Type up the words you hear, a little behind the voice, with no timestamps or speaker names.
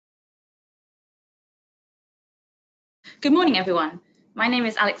Good morning, everyone. My name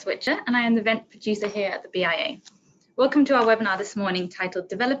is Alex Witcher, and I am the event producer here at the BIA. Welcome to our webinar this morning titled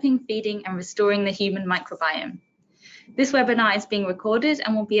Developing, Feeding and Restoring the Human Microbiome. This webinar is being recorded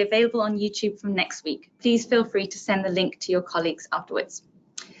and will be available on YouTube from next week. Please feel free to send the link to your colleagues afterwards.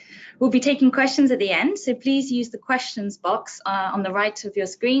 We'll be taking questions at the end, so please use the questions box on the right of your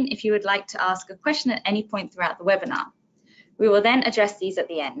screen if you would like to ask a question at any point throughout the webinar. We will then address these at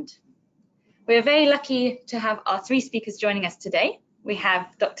the end. We are very lucky to have our three speakers joining us today. We have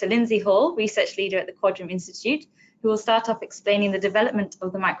Dr. Lindsay Hall, Research Leader at the Quadram Institute, who will start off explaining the development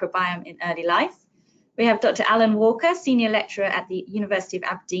of the microbiome in early life. We have Dr. Alan Walker, Senior Lecturer at the University of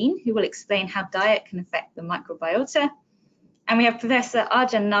Aberdeen, who will explain how diet can affect the microbiota. And we have Professor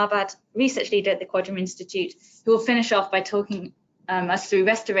Arjan Narbad, Research Leader at the Quadram Institute, who will finish off by talking us through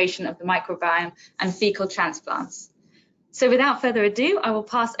restoration of the microbiome and fecal transplants. So without further ado, I will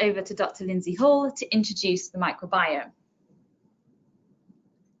pass over to Dr. Lindsay Hall to introduce the microbiome.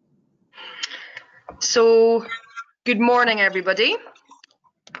 So, good morning, everybody.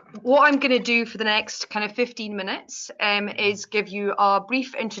 What I'm going to do for the next kind of 15 minutes is give you a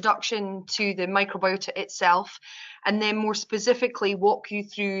brief introduction to the microbiota itself, and then more specifically walk you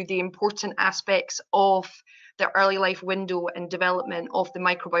through the important aspects of the early life window and development of the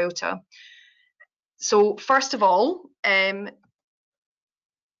microbiota. So first of all,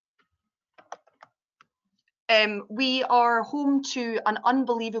 we are home to an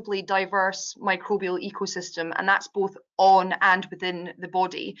unbelievably diverse microbial ecosystem, and that's both on and within the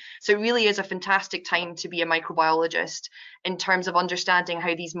body. So it really is a fantastic time to be a microbiologist in terms of understanding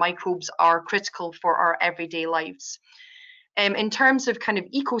how these microbes are critical for our everyday lives. In terms of kind of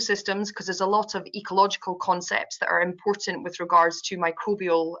ecosystems, because there's a lot of ecological concepts that are important with regards to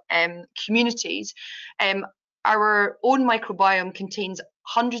microbial communities, our own microbiome contains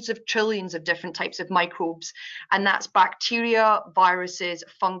hundreds of trillions of different types of microbes, and that's bacteria, viruses,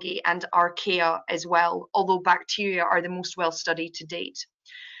 fungi, and archaea as well, although bacteria are the most well studied to date.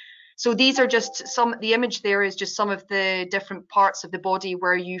 So these are just the image there is just some of the different parts of the body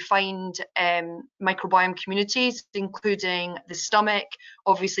where you find microbiome communities, including the stomach,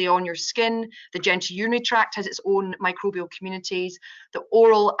 obviously on your skin. The genitourinary tract has its own microbial communities, the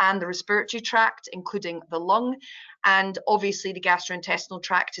oral and the respiratory tract, including the lung, and obviously the gastrointestinal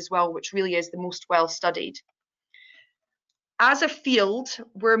tract as well, which really is the most well studied. As a field,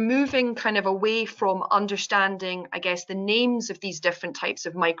 we're moving kind of away from understanding, I guess, the names of these different types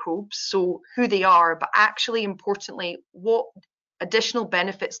of microbes, so who they are, but actually importantly, what additional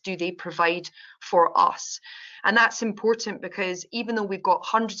benefits do they provide for us? And that's important because even though we've got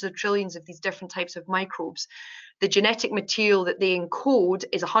hundreds of trillions of these different types of microbes, the genetic material that they encode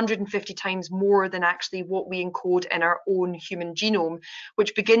is 150 times more than actually what we encode in our own human genome,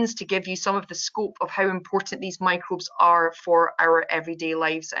 which begins to give you some of the scope of how important these microbes are for our everyday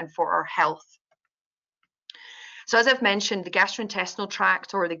lives and for our health. So as I've mentioned, the gastrointestinal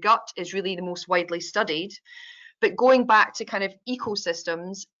tract or the gut is really the most widely studied. But going back to kind of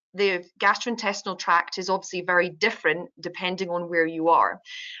ecosystems, the gastrointestinal tract is obviously very different depending on where you are.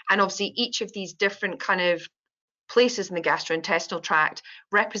 And obviously each of these different kind of places in the gastrointestinal tract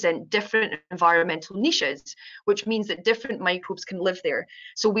represent different environmental niches, which means that different microbes can live there.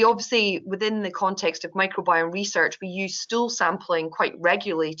 So we obviously, within the context of microbiome research, we use stool sampling quite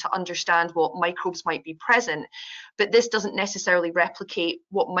regularly to understand what microbes might be present, but this doesn't necessarily replicate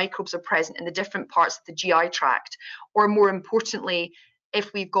what microbes are present in the different parts of the GI tract, or more importantly,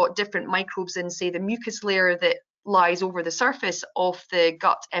 if we've got different microbes in, say, the mucus layer that lies over the surface of the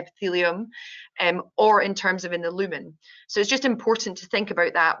gut epithelium, or in terms of in the lumen. So it's just important to think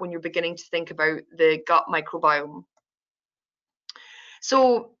about that when you're beginning to think about the gut microbiome.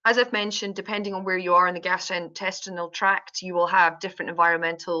 So as I've mentioned, depending on where you are in the gastrointestinal tract, you will have different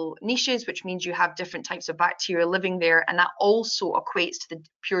environmental niches, which means you have different types of bacteria living there, and that also equates to the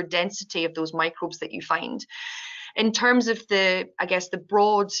pure density of those microbes that you find. In terms of the, I guess, the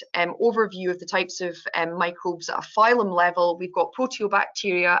broad overview of the types of microbes at a phylum level, we've got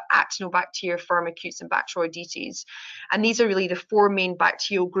proteobacteria, actinobacteria, firmicutes, and bacteroidetes. And these are really the four main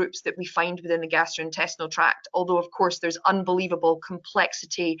bacterial groups that we find within the gastrointestinal tract, although, of course, there's unbelievable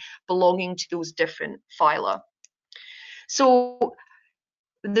complexity belonging to those different phyla. So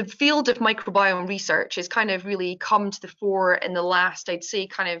the field of microbiome research has kind of really come to the fore in the last, I'd say,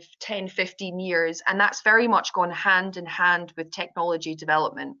 kind of 10, 15 years, and that's very much gone hand in hand with technology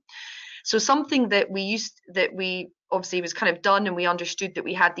development. So something that we obviously was kind of done and we understood that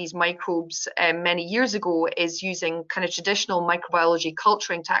we had these microbes many years ago is using kind of traditional microbiology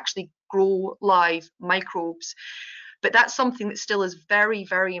culturing to actually grow live microbes. But that's something that still is very,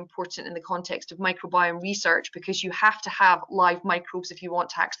 very important in the context of microbiome research, because you have to have live microbes if you want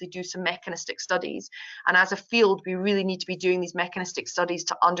to actually do some mechanistic studies. And as a field, we really need to be doing these mechanistic studies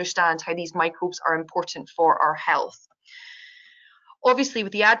to understand how these microbes are important for our health. Obviously,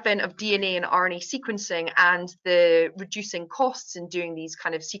 with the advent of DNA and RNA sequencing and the reducing costs in doing these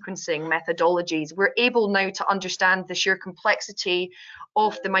kind of sequencing methodologies, we're able now to understand the sheer complexity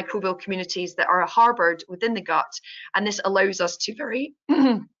of the microbial communities that are harbored within the gut. And this allows us to very,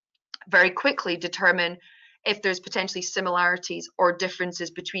 very quickly determine if there's potentially similarities or differences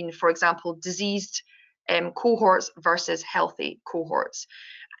between, for example, diseased cohorts versus healthy cohorts.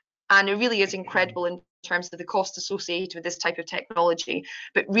 And it really is incredible in terms of the cost associated with this type of technology.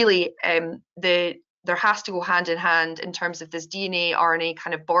 But really, there has to go hand in hand in terms of this DNA, RNA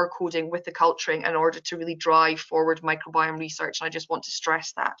kind of barcoding with the culturing in order to really drive forward microbiome research. And I just want to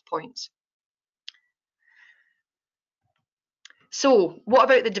stress that point. So what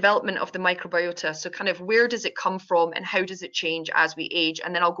about the development of the microbiota? So kind of where does it come from and how does it change as we age?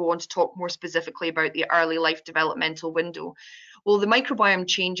 And then I'll go on to talk more specifically about the early life developmental window. Well, the microbiome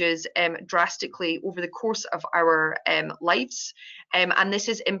changes drastically over the course of our lives, and this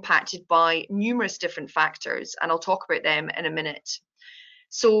is impacted by numerous different factors, and I'll talk about them in a minute.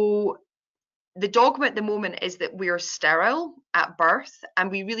 So the dogma at the moment is that we are sterile at birth,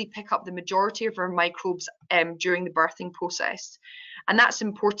 and we really pick up the majority of our microbes during the birthing process. And that's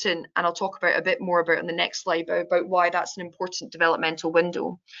important, and I'll talk about a bit more about in the next slide about why that's an important developmental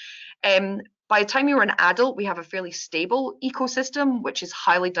window. By the time you're an adult, we have a fairly stable ecosystem, which is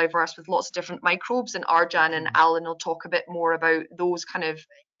highly diverse with lots of different microbes. And Arjan and Alan will talk a bit more about those kind of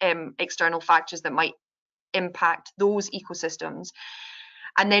external factors that might impact those ecosystems.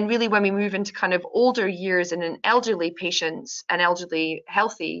 And then really when we move into kind of older years and in elderly patients and elderly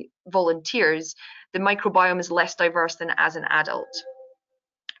healthy volunteers, the microbiome is less diverse than as an adult.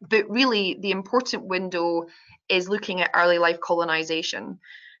 But really the important window is looking at early life colonization.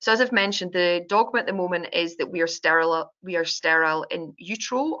 So as I've mentioned, the dogma at the moment is that we are sterile in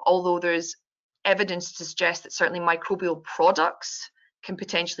utero, although there's evidence to suggest that certainly microbial products can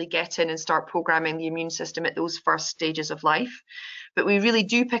potentially get in and start programming the immune system at those first stages of life. But we really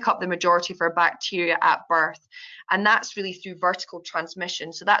do pick up the majority of our bacteria at birth, and that's really through vertical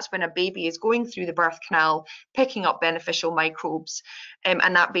transmission. So that's when a baby is going through the birth canal, picking up beneficial microbes,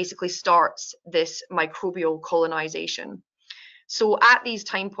 and that basically starts this microbial colonization. So at these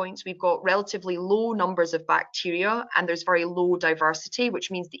time points, we've got relatively low numbers of bacteria and there's very low diversity, which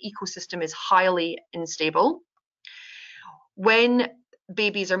means the ecosystem is highly unstable. When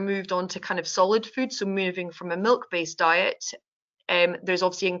babies are moved on to kind of solid food, so moving from a milk-based diet, there's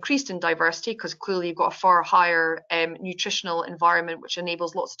obviously increased in diversity because clearly you've got a far higher nutritional environment, which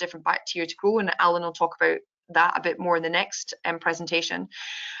enables lots of different bacteria to grow. And Alan will talk about that a bit more in the next presentation.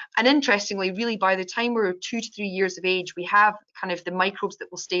 And interestingly, really by the time we're 2 to 3 years of age, we have kind of the microbes that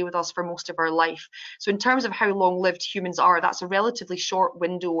will stay with us for most of our life. So in terms of how long-lived humans are, that's a relatively short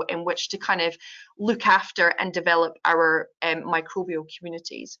window in which to kind of look after and develop our microbial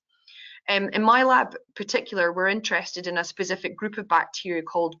communities. In my lab in particular, we're interested in a specific group of bacteria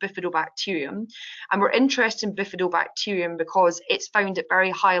called bifidobacterium. And we're interested in bifidobacterium because it's found at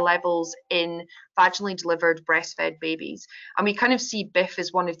very high levels in vaginally delivered breastfed babies. And we kind of see BIF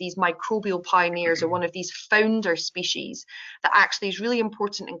as one of these microbial pioneers or one of these founder species that actually is really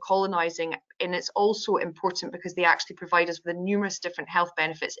important in colonizing. And it's also important because they actually provide us with numerous different health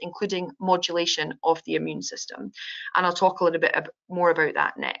benefits, including modulation of the immune system. And I'll talk a little bit more about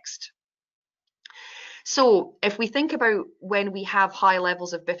that next. So if we think about when we have high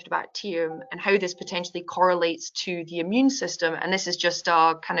levels of bifidobacterium and how this potentially correlates to the immune system, and this is just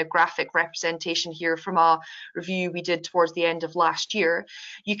a kind of graphic representation here from a review we did towards the end of last year,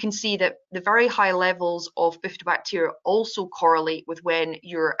 you can see that the very high levels of bifidobacteria also correlate with when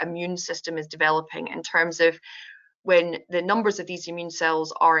your immune system is developing in terms of when the numbers of these immune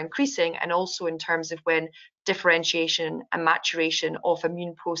cells are increasing, and also in terms of when differentiation and maturation of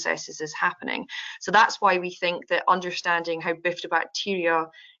immune processes is happening. So that's why we think that understanding how bifidobacteria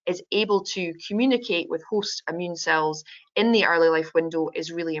is able to communicate with host immune cells in the early life window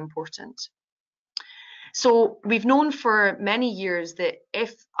is really important. So we've known for many years that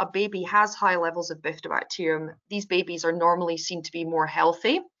if a baby has high levels of bifidobacterium, these babies are normally seen to be more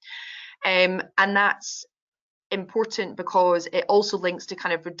healthy. And that's important because it also links to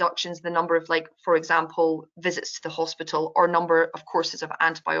kind of reductions in the number of, like, for example, visits to the hospital or number of courses of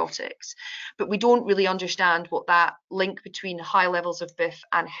antibiotics. But we don't really understand what that link between high levels of BIF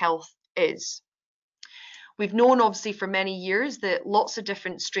and health is. We've known obviously for many years that lots of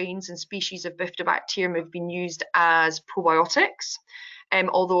different strains and species of Bifidobacterium have been used as probiotics.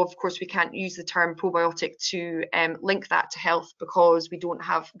 Although of course we can't use the term probiotic to link that to health because we don't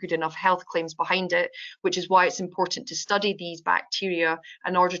have good enough health claims behind it, which is why it's important to study these bacteria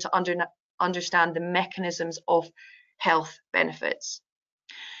in order to understand the mechanisms of health benefits.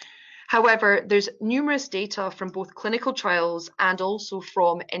 However, there's numerous data from both clinical trials and also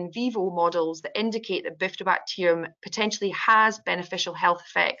from in vivo models that indicate that Bifidobacterium potentially has beneficial health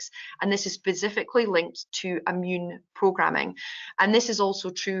effects, and this is specifically linked to immune programming. And this is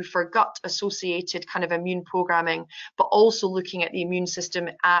also true for gut-associated kind of immune programming, but also looking at the immune system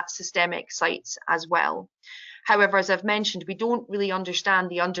at systemic sites as well. However, as I've mentioned, we don't really understand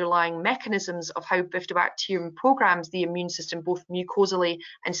the underlying mechanisms of how Bifidobacterium programs the immune system, both mucosally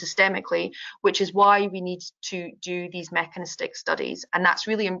and systemically, which is why we need to do these mechanistic studies. And that's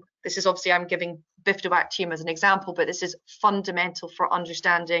really, this is obviously, I'm giving Bifidobacterium as an example, but this is fundamental for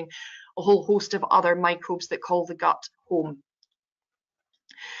understanding a whole host of other microbes that call the gut home.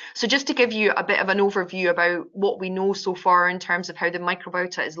 So just to give you a bit of an overview about what we know so far in terms of how the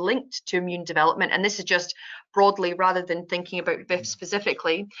microbiota is linked to immune development, and this is just broadly rather than thinking about BIF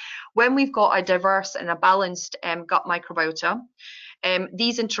specifically, when we've got a diverse and a balanced gut microbiota,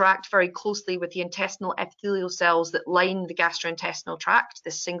 these interact very closely with the intestinal epithelial cells that line the gastrointestinal tract,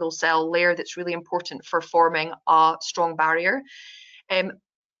 this single cell layer that's really important for forming a strong barrier.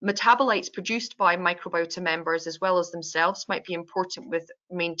 Metabolites produced by microbiota members as well as themselves might be important with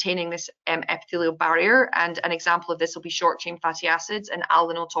maintaining this epithelial barrier, and an example of this will be short-chain fatty acids, and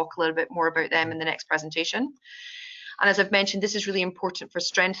Alan will talk a little bit more about them in the next presentation. And as I've mentioned, this is really important for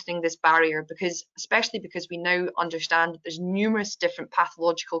strengthening this barrier, because especially because we now understand that there's numerous different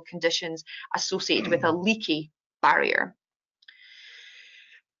pathological conditions associated with a leaky barrier.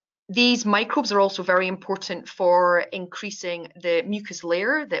 These microbes are also very important for increasing the mucus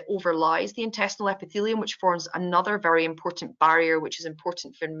layer that overlies the intestinal epithelium, which forms another very important barrier, which is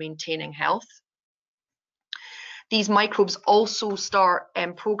important for maintaining health. These microbes also start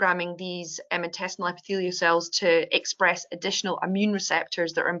programming these intestinal epithelial cells to express additional immune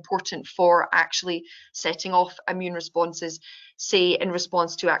receptors that are important for actually setting off immune responses, say in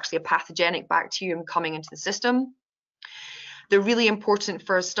response to actually a pathogenic bacterium coming into the system. They're really important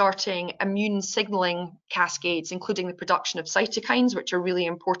for starting immune signaling cascades, including the production of cytokines, which are really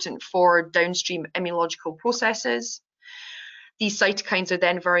important for downstream immunological processes. These cytokines are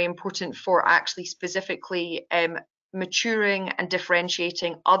then very important for actually specifically maturing and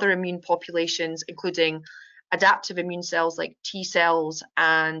differentiating other immune populations, including adaptive immune cells like T cells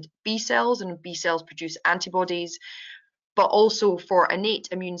and B cells produce antibodies, but also for innate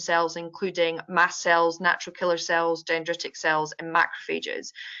immune cells, including mast cells, natural killer cells, dendritic cells, and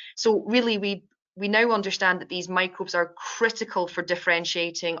macrophages. So really, we now understand that these microbes are critical for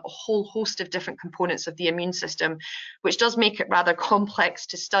differentiating a whole host of different components of the immune system, which does make it rather complex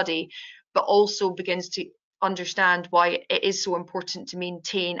to study, but also begins to understand why it is so important to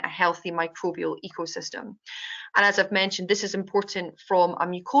maintain a healthy microbial ecosystem. And as I've mentioned, this is important from a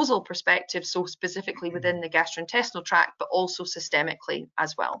mucosal perspective, so specifically within the gastrointestinal tract, but also systemically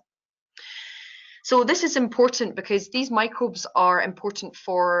as well. So this is important because these microbes are important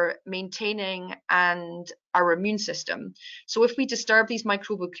for maintaining our immune system. So if we disturb these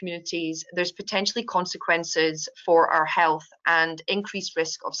microbial communities, there's potentially consequences for our health and increased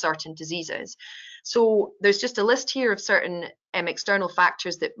risk of certain diseases. So there's just a list here of certain external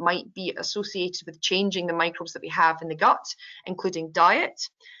factors that might be associated with changing the microbes that we have in the gut, including diet,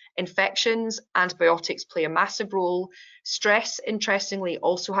 infections, antibiotics play a massive role. Stress, interestingly,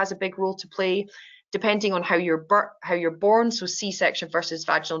 also has a big role to play, depending on how you're born, so C-section versus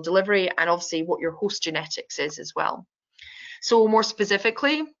vaginal delivery, and obviously what your host genetics is as well. So more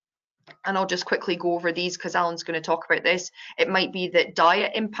specifically, and I'll just quickly go over these because Alan's going to talk about this, it might be that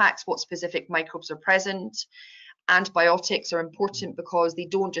diet impacts what specific microbes are present. Antibiotics are important because they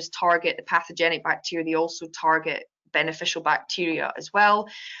don't just target the pathogenic bacteria, they also target beneficial bacteria as well.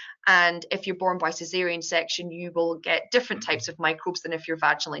 And if you're born by cesarean section, you will get different types of microbes than if you're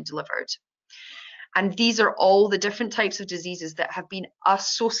vaginally delivered. And these are all the different types of diseases that have been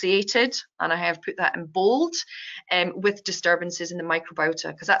associated, and I have put that in bold, with disturbances in the microbiota,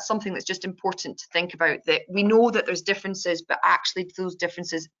 because that's something that's just important to think about, that we know that there's differences, but actually those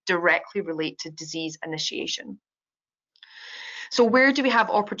differences directly relate to disease initiation. So where do we have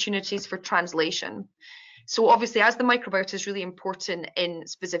opportunities for translation? So obviously, as the microbiota is really important in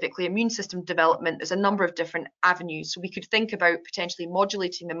specifically immune system development, there's a number of different avenues. So we could think about potentially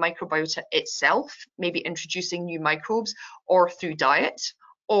modulating the microbiota itself, maybe introducing new microbes, or through diet,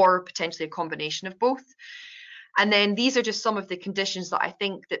 or potentially a combination of both. And then these are just some of the conditions that I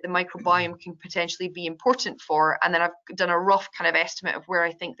think that the microbiome can potentially be important for. And then I've done a rough kind of estimate of where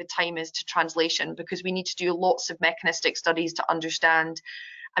I think the time is to translation, because we need to do lots of mechanistic studies to understand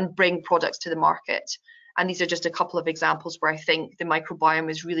and bring products to the market. And these are just a couple of examples where I think the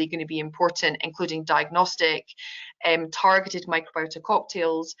microbiome is really going to be important, including diagnostic, targeted microbiota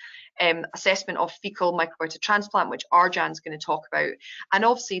cocktails, assessment of fecal microbiota transplant, which Arjan's going to talk about, and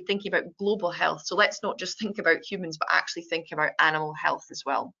obviously thinking about global health. So let's not just think about humans, but actually think about animal health as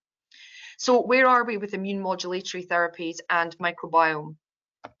well. So where are we with immune modulatory therapies and microbiome?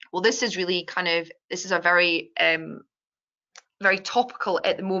 Well, this is really this is a very topical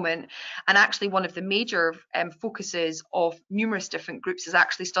at the moment, and actually one of the major focuses of numerous different groups is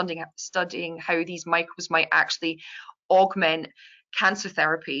actually studying how these microbes might actually augment cancer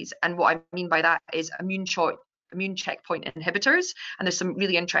therapies. And what I mean by that is immune checkpoint inhibitors, and there's some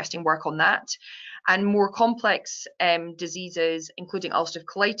really interesting work on that. And more complex diseases, including ulcerative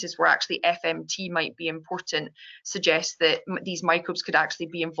colitis, where actually FMT might be important, suggests that these microbes could actually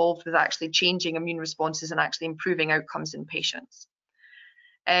be involved with actually changing immune responses and actually improving outcomes in patients.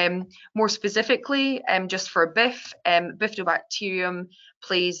 More specifically, just for BIF, Bifidobacterium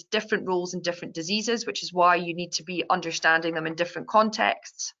plays different roles in different diseases, which is why you need to be understanding them in different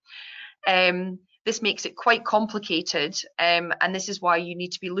contexts. This makes it quite complicated, and this is why you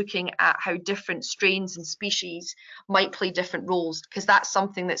need to be looking at how different strains and species might play different roles, because that's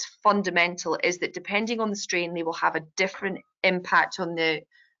something that's fundamental, is that depending on the strain, they will have a different impact on the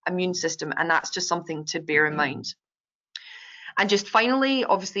immune system, and that's just something to bear in mind. And just finally,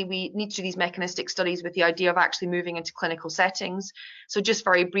 obviously, we need to do these mechanistic studies with the idea of actually moving into clinical settings. So just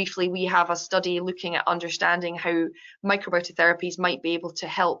very briefly, we have a study looking at understanding how microbiota therapies might be able to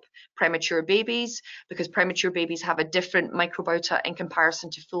help premature babies, because premature babies have a different microbiota in comparison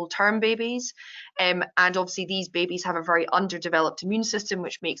to full-term babies. And obviously, these babies have a very underdeveloped immune system,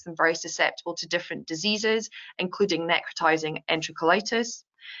 which makes them very susceptible to different diseases, including necrotizing enterocolitis.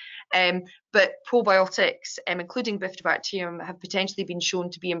 But probiotics, including Bifidobacterium, have potentially been shown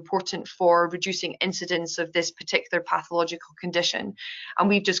to be important for reducing incidence of this particular pathological condition. And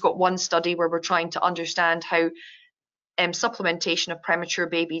we've just got one study where we're trying to understand how supplementation of premature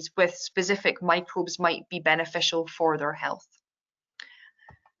babies with specific microbes might be beneficial for their health.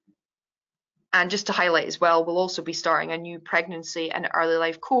 And just to highlight as well, we'll also be starting a new pregnancy and early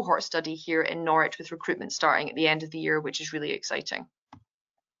life cohort study here in Norwich, with recruitment starting at the end of the year, which is really exciting.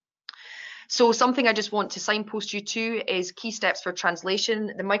 So something I just want to signpost you to is key steps for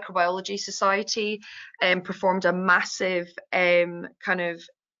translation. The Microbiology Society performed a massive kind of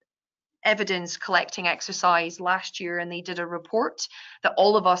evidence collecting exercise last year, and they did a report that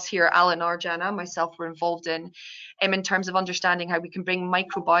all of us here, Alan, Arjana, myself, were involved in terms of understanding how we can bring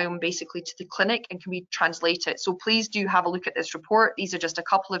microbiome basically to the clinic and can we translate it. So please do have a look at this report. These are just a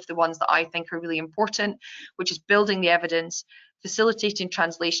couple of the ones that I think are really important, which is building the evidence, facilitating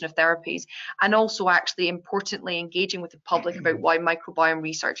translation of therapies, and also actually importantly engaging with the public about why microbiome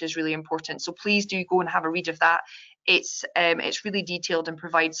research is really important. So please do go and have a read of that. It's really detailed and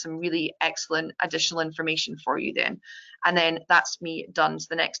provides some really excellent additional information for you then. And then that's me done. So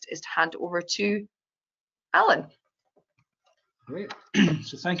the next is to hand over to Alan. Great.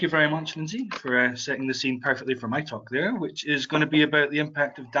 So thank you very much, Lindsay, for setting the scene perfectly for my talk there, which is going to be about the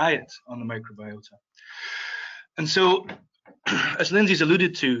impact of diet on the microbiota. And so, as Lindsay's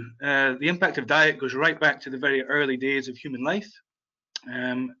alluded to, the impact of diet goes right back to the very early days of human life.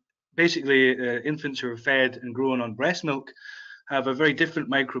 Basically, infants who are fed and grown on breast milk have a very different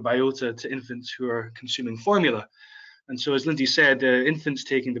microbiota to infants who are consuming formula. And so, as Lindsay said, infants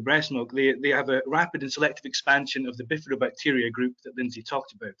taking the breast milk, they have a rapid and selective expansion of the bifidobacteria group that Lindsay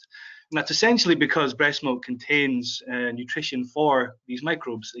talked about. And that's essentially because breast milk contains nutrition for these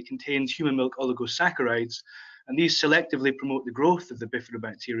microbes. It contains human milk oligosaccharides, and these selectively promote the growth of the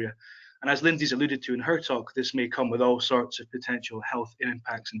bifidobacteria. And as Lindsay's alluded to in her talk, this may come with all sorts of potential health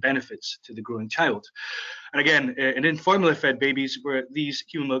impacts and benefits to the growing child. And again, in formula-fed babies, where these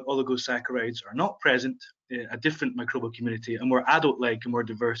human milk oligosaccharides are not present, a different microbial community, a more adult-like and more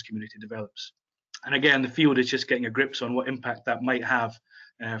diverse community develops. And again, the field is just getting a grip on what impact that might have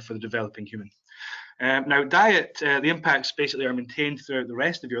for the developing human. Now, diet, the impacts basically are maintained throughout the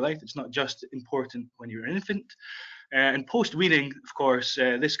rest of your life. It's not just important when you're an infant. And post-weaning, of course,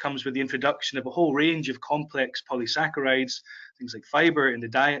 this comes with the introduction of a whole range of complex polysaccharides, things like fiber in the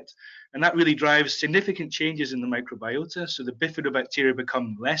diet, and that really drives significant changes in the microbiota. So the bifidobacteria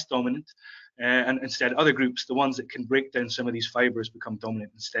become less dominant, and instead other groups, the ones that can break down some of these fibers, become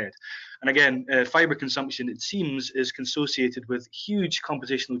dominant instead. And again, fiber consumption, it seems, is associated with huge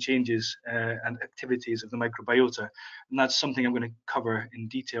compositional changes and activities of the microbiota, and that's something I'm going to cover in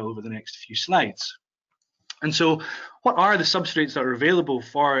detail over the next few slides. And so what are the substrates that are available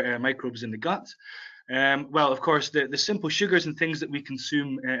for microbes in the gut? Well, of course, the simple sugars and things that we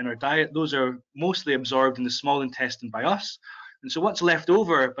consume in our diet, those are mostly absorbed in the small intestine by us. And so what's left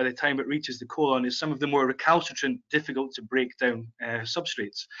over by the time it reaches the colon is some of the more recalcitrant, difficult to break down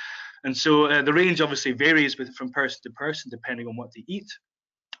substrates. And so the range obviously varies from person to person depending on what they eat.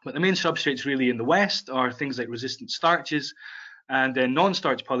 But the main substrates really in the West are things like resistant starches, and then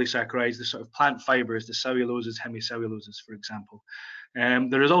non-starch polysaccharides, the sort of plant fibers, the celluloses, hemicelluloses, for example.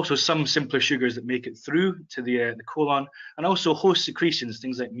 There is also some simpler sugars that make it through to the colon, and also host secretions,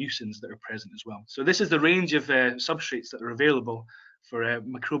 things like mucins that are present as well. So this is the range of substrates that are available for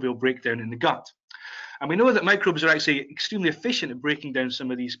microbial breakdown in the gut. And we know that microbes are actually extremely efficient at breaking down some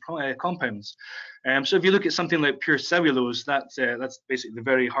of these compounds. So if you look at something like pure cellulose, that's basically the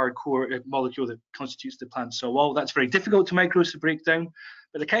very hardcore molecule that constitutes the plant cell wall. That's very difficult to microbes to break down.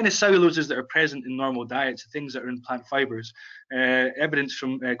 But the kind of celluloses that are present in normal diets, things that are in plant fibers, evidence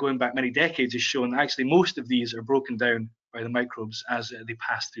from going back many decades has shown that actually most of these are broken down by the microbes as they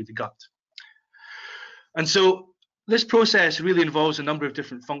pass through the gut. And so this process really involves a number of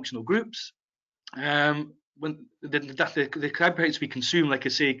different functional groups. When the carbohydrates we consume, like I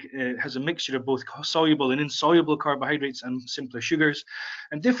say, has a mixture of both soluble and insoluble carbohydrates and simpler sugars,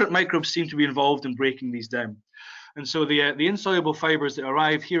 and different microbes seem to be involved in breaking these down. And so the insoluble fibers that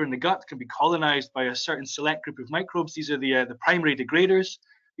arrive here in the gut can be colonized by a certain select group of microbes. These are the primary degraders.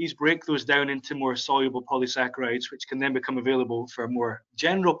 These break those down into more soluble polysaccharides, which can then become available for more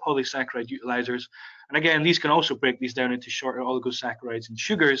general polysaccharide utilizers. And again, these can also break these down into shorter oligosaccharides and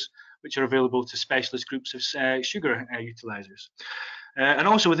sugars, which are available to specialist groups of sugar utilizers. And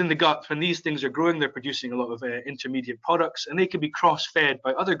also within the gut, when these things are growing, they're producing a lot of intermediate products, and they can be cross-fed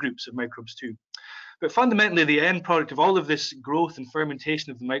by other groups of microbes too. But fundamentally, the end product of all of this growth and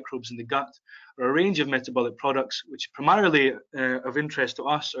fermentation of the microbes in the gut are a range of metabolic products, which primarily of interest to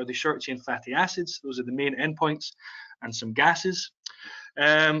us are the short-chain fatty acids. Those are the main endpoints, and some gases.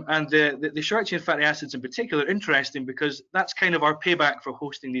 And the short-chain fatty acids in particular are interesting because that's kind of our payback for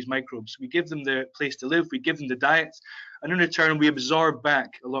hosting these microbes. We give them the place to live, we give them the diet, and in return we absorb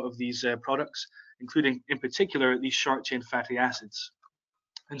back a lot of these products, including in particular these short-chain fatty acids.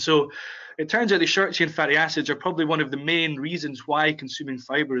 And so it turns out the short-chain fatty acids are probably one of the main reasons why consuming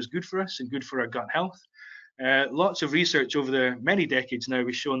fiber is good for us and good for our gut health. Lots of research over the many decades now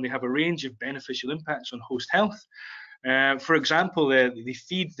has shown they have a range of beneficial impacts on host health. For example, they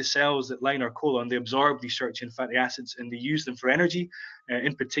feed the cells that line our colon, they absorb these short-chain fatty acids and they use them for energy,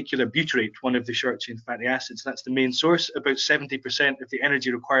 in particular butyrate, one of the short-chain fatty acids. That's the main source. About 70% of the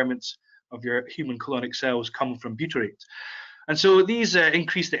energy requirements of your human colonic cells come from butyrate. And so these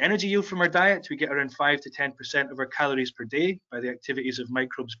increase the energy yield from our diet. We get around 5 to 10% of our calories per day by the activities of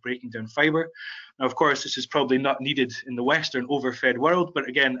microbes breaking down fiber. Now, of course, this is probably not needed in the Western overfed world, but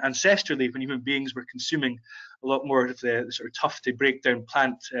again, ancestrally, when human beings were consuming a lot more of the sort of tough to break down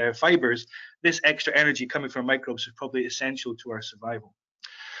plant fibers, this extra energy coming from microbes is probably essential to our survival.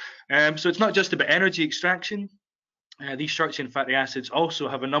 So it's not just about energy extraction. These short-chain fatty acids also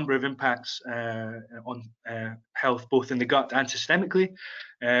have a number of impacts on health, both in the gut and systemically.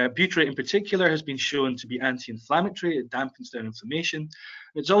 Butyrate in particular has been shown to be anti-inflammatory. It dampens down inflammation.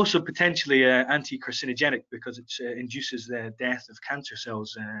 It's also potentially anti-carcinogenic because it induces the death of cancer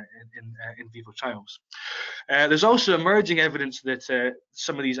cells in vivo trials. There's also emerging evidence that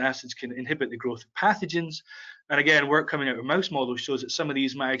some of these acids can inhibit the growth of pathogens. And again, work coming out of mouse models shows that some of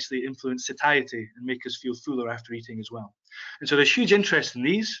these might actually influence satiety and make us feel fuller after eating as well. And so there's huge interest in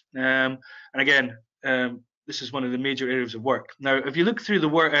these. And again, this is one of the major areas of work. Now, if you look through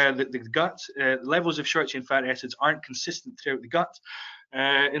the gut, levels of short-chain fatty acids aren't consistent throughout the gut.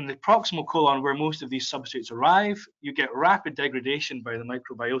 In the proximal colon, where most of these substrates arrive, you get rapid degradation by the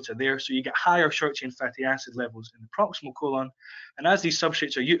microbiota there. So you get higher short-chain fatty acid levels in the proximal colon. And as these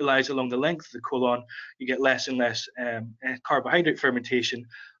substrates are utilized along the length of the colon, you get less and less carbohydrate fermentation,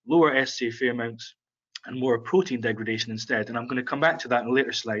 lower SCFA amounts, and more protein degradation instead. And I'm going to come back to that in a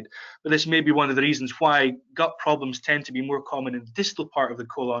later slide. But this may be one of the reasons why gut problems tend to be more common in the distal part of the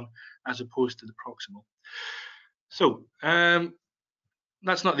colon as opposed to the proximal. So,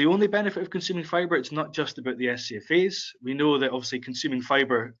 that's not the only benefit of consuming fibre. It's not just about the SCFAs. We know that obviously consuming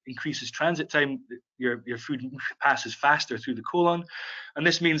fibre increases transit time. Your food passes faster through the colon. And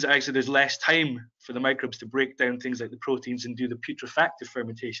this means that actually there's less time for the microbes to break down things like the proteins and do the putrefactive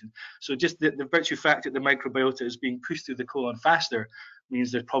fermentation. So just the virtue fact that the microbiota is being pushed through the colon faster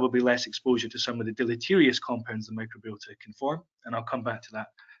means there's probably less exposure to some of the deleterious compounds the microbiota can form. And I'll come back to that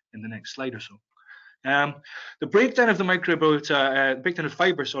in the next slide or so. The breakdown of the microbiota, breakdown of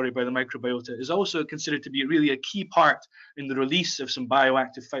fibre, by the microbiota is also considered to be really a key part in the release of some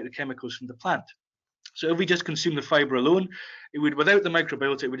bioactive phytochemicals from the plant. So if we just consume the fibre alone, it would, without the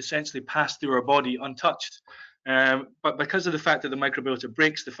microbiota, it would essentially pass through our body untouched. But because of the fact that the microbiota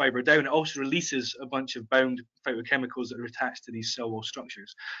breaks the fibre down, it also releases a bunch of bound phytochemicals that are attached to these cell wall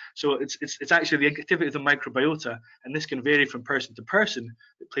structures. So it's actually the activity of the microbiota, and this can vary from person to person,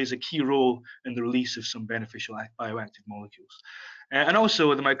 that plays a key role in the release of some beneficial bioactive molecules. And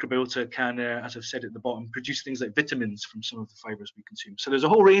also the microbiota can, as I've said at the bottom, produce things like vitamins from some of the fibres we consume. So there's a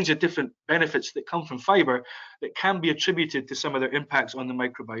whole range of different benefits that come from fibre that can be attributed to some of their impacts on the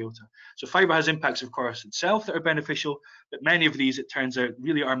microbiota. So fibre has impacts, of course, itself that are beneficial, but many of these, it turns out,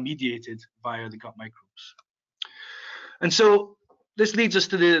 really are mediated via the gut microbes. And so this leads us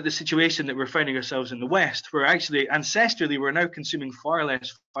to the situation that we're finding ourselves in the West, where actually ancestrally we're now consuming far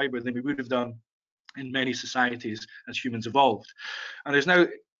less fibre than we would have done in many societies as humans evolved. And there's now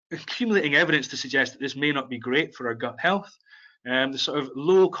accumulating evidence to suggest that this may not be great for our gut health. The sort of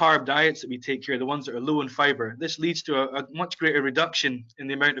low carb diets that we take here, the ones that are low in fibre, this leads to a much greater reduction in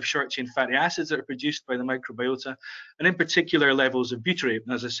the amount of short chain fatty acids that are produced by the microbiota, and in particular levels of butyrate.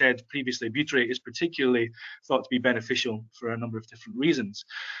 And as I said previously, butyrate is particularly thought to be beneficial for a number of different reasons.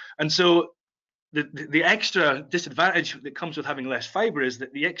 And so the extra disadvantage that comes with having less fibre is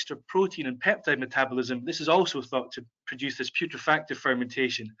that the extra protein and peptide metabolism, this is also thought to produce this putrefactive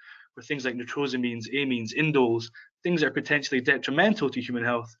fermentation, where things like nitrosamines, amines, indoles, things that are potentially detrimental to human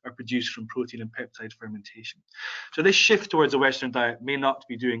health, are produced from protein and peptide fermentation. So this shift towards a Western diet may not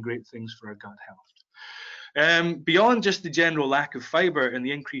be doing great things for our gut health. Beyond just the general lack of fibre and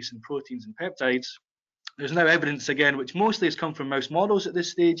the increase in proteins and peptides, there's now evidence, again, which mostly has come from mouse models at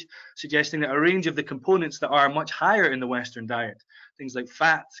this stage, suggesting that a range of the components that are much higher in the Western diet, things like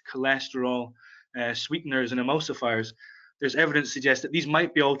fat, cholesterol, sweeteners and emulsifiers, there's evidence to suggest that these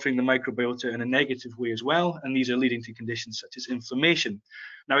might be altering the microbiota in a negative way as well, and these are leading to conditions such as inflammation.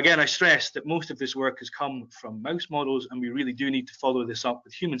 Now, again, I stress that most of this work has come from mouse models, and we really do need to follow this up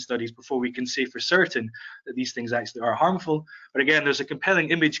with human studies before we can say for certain that these things actually are harmful. But again, there's a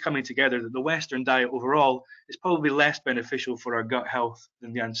compelling image coming together that the Western diet overall is probably less beneficial for our gut health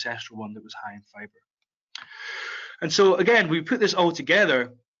than the ancestral one that was high in fibre. And so, again, we put this all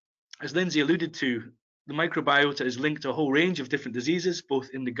together, as Lindsay alluded to, the microbiota is linked to a whole range of different diseases, both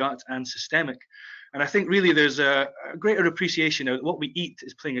in the gut and systemic. And I think really there's a greater appreciation of what we eat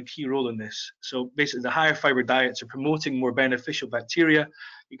is playing a key role in this. So basically the higher fibre diets are promoting more beneficial bacteria.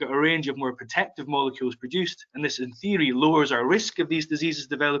 You've got a range of more protective molecules produced, and this in theory lowers our risk of these diseases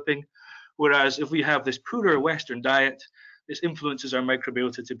developing. Whereas if we have this poorer Western diet, this influences our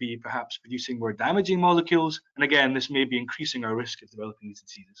microbiota to be perhaps producing more damaging molecules. And again, this may be increasing our risk of developing these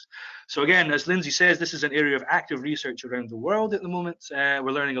diseases. So again, as Lindsay says, this is an area of active research around the world at the moment.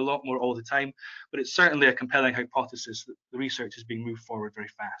 We're learning a lot more all the time, but it's certainly a compelling hypothesis that the research is being moved forward very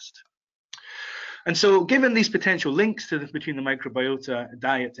fast. And so given these potential links between the microbiota,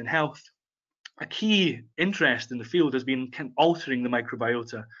 diet and health, a key interest in the field has been altering the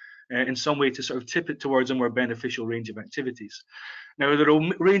microbiota in some way to sort of tip it towards a more beneficial range of activities. Now, there are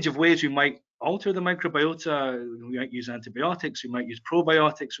a range of ways we might alter the microbiota. We might use antibiotics, we might use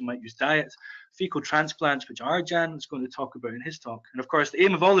probiotics, we might use diet, fecal transplants, which Arjan is going to talk about in his talk. And of course, the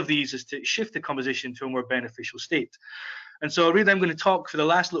aim of all of these is to shift the composition to a more beneficial state. And so really I'm going to talk for the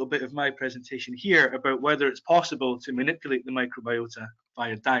last little bit of my presentation here about whether it's possible to manipulate the microbiota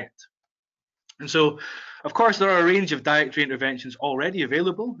via diet. And so, of course, there are a range of dietary interventions already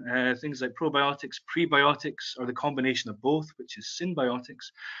available, things like probiotics, prebiotics, or the combination of both, which is synbiotics,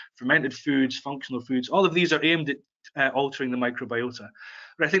 fermented foods, functional foods. All of these are aimed at altering the microbiota.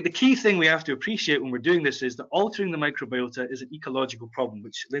 But I think the key thing we have to appreciate when we're doing this is that altering the microbiota is an ecological problem,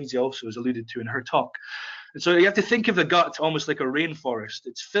 which Lindsay also has alluded to in her talk. And so you have to think of the gut almost like a rainforest.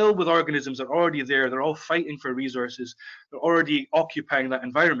 It's filled with organisms that are already there. They're all fighting for resources. They're already occupying that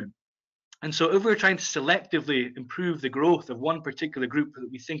environment. And so if we're trying to selectively improve the growth of one particular group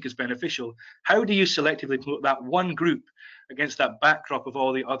that we think is beneficial, how do you selectively promote that one group against that backdrop of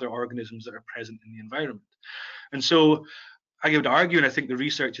all the other organisms that are present in the environment? And so I would argue, and I think the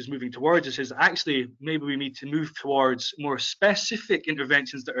research is moving towards this, is actually maybe we need to move towards more specific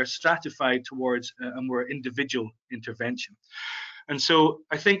interventions that are stratified towards a more individual intervention. And so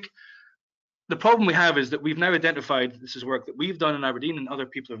I think the problem we have is that we've now identified, this is work that we've done in Aberdeen and other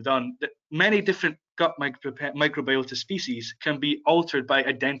people have done, that many different gut microbiota species can be altered by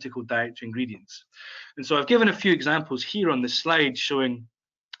identical dietary ingredients. And so I've given a few examples here on this slide showing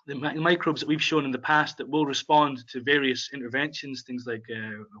the microbes that we've shown in the past that will respond to various interventions, things like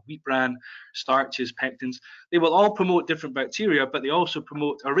wheat bran, starches, pectins. They will all promote different bacteria, but they also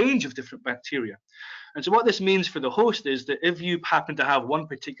promote a range of different bacteria. And so what this means for the host is that if you happen to have one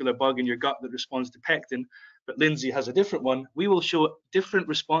particular bug in your gut that responds to pectin, but Lindsay has a different one, we will show different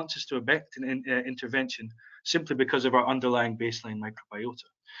responses to a pectin intervention simply because of our underlying baseline microbiota.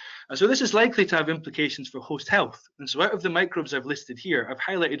 And so this is likely to have implications for host health. And so out of the microbes I've listed here, I've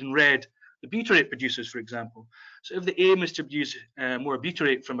highlighted in red the butyrate producers, for example. So if the aim is to produce more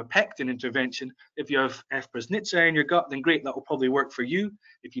butyrate from a pectin intervention, if you have F. brasnitzii in your gut, then great, that will probably work for you.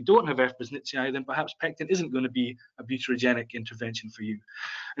 If you don't have F. brasnitzii, then perhaps pectin isn't going to be a butyrogenic intervention for you.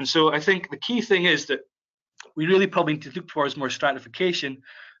 And so I think the key thing is that we really probably need to look towards more stratification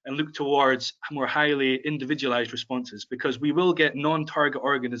and look towards more highly individualized responses, because we will get non-target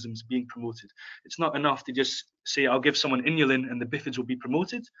organisms being promoted. It's not enough to just say, I'll give someone inulin and the bifids will be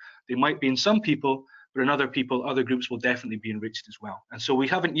promoted. They might be in some people, but in other people, other groups will definitely be enriched as well. And so we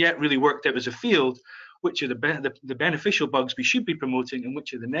haven't yet really worked out as a field which are the beneficial bugs we should be promoting and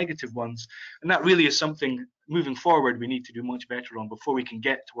which are the negative ones. And that really is something moving forward we need to do much better on before we can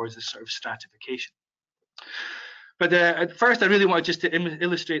get towards this sort of stratification. But at first, I really wanted just to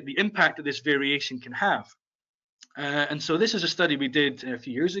illustrate the impact that this variation can have. And so this is a study we did a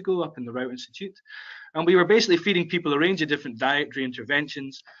few years ago up in the Rout Institute. And we were basically feeding people a range of different dietary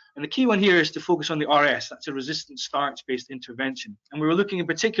interventions. And the key one here is to focus on the RS, that's a resistant starch-based intervention. And we were looking in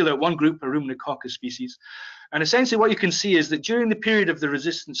particular at one group, a Ruminococcus species. And essentially what you can see is that during the period of the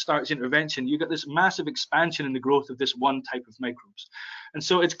resistant starch intervention, you get this massive expansion in the growth of this one type of microbes. And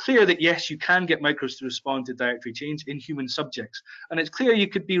so it's clear that yes, you can get microbes to respond to dietary change in human subjects. And it's clear you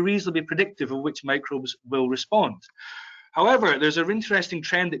could be reasonably predictive of which microbes will respond. However, there's an interesting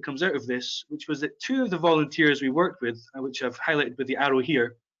trend that comes out of this, which was that two of the volunteers we worked with, which I've highlighted with the arrow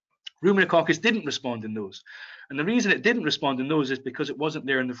here, Ruminococcus didn't respond in those. And the reason it didn't respond in those is because it wasn't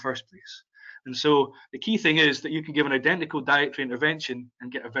there in the first place. And so the key thing is that you can give an identical dietary intervention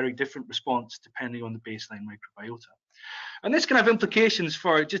and get a very different response depending on the baseline microbiota. And this can have implications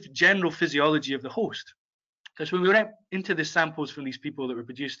for just general physiology of the host. Because when we went into the samples from these people that were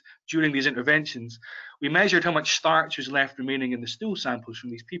produced during these interventions, we measured how much starch was left remaining in the stool samples from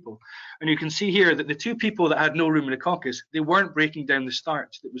these people. And you can see here that the two people that had no Ruminococcus, they weren't breaking down the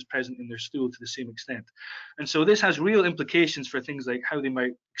starch that was present in their stool to the same extent. And so this has real implications for things like how they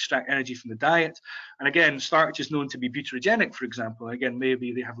might extract energy from the diet. And again, starch is known to be butyrogenic, for example. Again,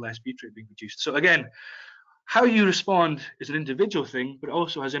 maybe they have less butyrate being produced. So again, how you respond is an individual thing, but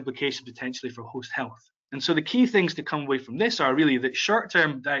also has implications potentially for host health. And so the key things to come away from this are really that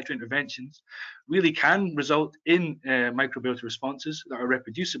short-term dietary interventions really can result in microbiota responses that are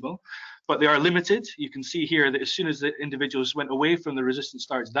reproducible, but they are limited. You can see here that as soon as the individuals went away from the resistant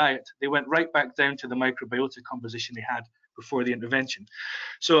starch diet, they went right back down to the microbiota composition they had before the intervention.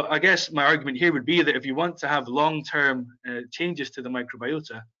 So I guess my argument here would be that if you want to have long-term changes to the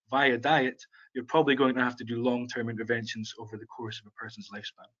microbiota via diet, you're probably going to have to do long-term interventions over the course of a person's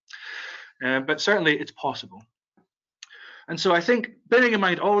lifespan. But certainly it's possible. And so I think, bearing in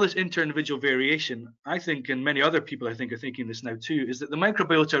mind all this inter-individual variation, I think, and many other people I think are thinking this now too, is that the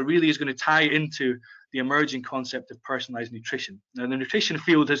microbiota really is going to tie into the emerging concept of personalized nutrition. Now, the nutrition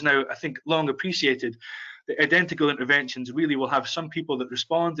field has now, I think, long appreciated that identical interventions really will have some people that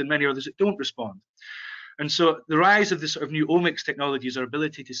respond and many others that don't respond. And so the rise of this sort of new omics technologies, our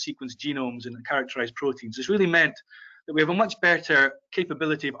ability to sequence genomes and characterize proteins, has really meant that we have a much better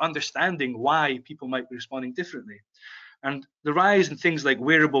capability of understanding why people might be responding differently. And the rise in things like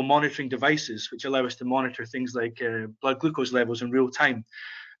wearable monitoring devices, which allow us to monitor things like blood glucose levels in real time,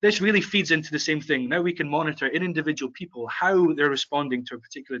 this really feeds into the same thing. Now we can monitor in individual people how they're responding to a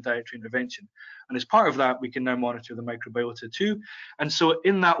particular dietary intervention. And as part of that, we can now monitor the microbiota too. And so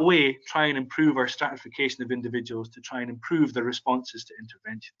in that way, try and improve our stratification of individuals to try and improve their responses to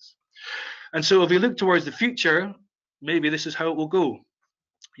interventions. And so if we look towards the future, maybe this is how it will go.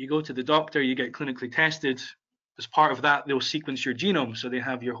 You go to the doctor, you get clinically tested. As part of that, they'll sequence your genome, so they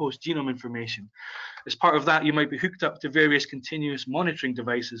have your host genome information. As part of that, you might be hooked up to various continuous monitoring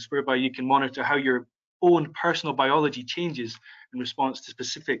devices, whereby you can monitor how your own personal biology changes in response to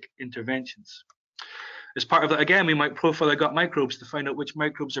specific interventions. As part of that, again, we might profile our gut microbes to find out which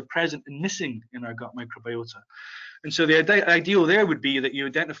microbes are present and missing in our gut microbiota. And so the ideal there would be that you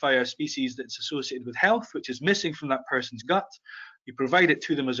identify a species that's associated with health, which is missing from that person's gut. You provide it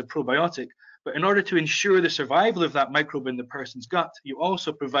to them as a probiotic. But in order to ensure the survival of that microbe in the person's gut, you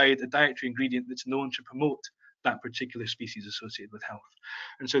also provide a dietary ingredient that's known to promote that particular species associated with health.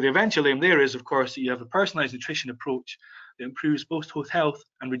 And so the eventual aim there is, of course, that you have a personalized nutrition approach that improves both health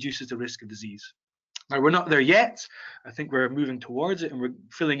and reduces the risk of disease. Now, we're not there yet. I think we're moving towards it and we're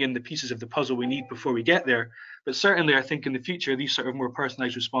filling in the pieces of the puzzle we need before we get there. But certainly, I think in the future, these sort of more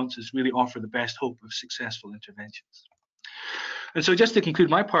personalized responses really offer the best hope of successful interventions. And so just to conclude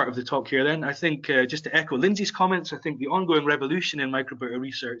my part of the talk here then, I think just to echo Lindsay's comments, I think the ongoing revolution in microbiota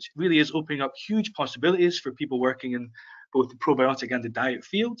research really is opening up huge possibilities for people working in both the probiotic and the diet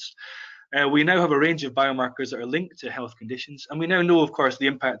fields. We now have a range of biomarkers that are linked to health conditions, and we now know, of course, the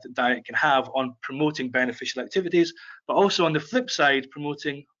impact that diet can have on promoting beneficial activities, but also on the flip side,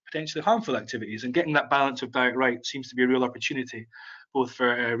 promoting potentially harmful activities. And getting that balance of diet right seems to be a real opportunity, both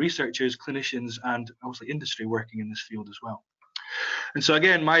for researchers, clinicians, and also industry working in this field as well. And so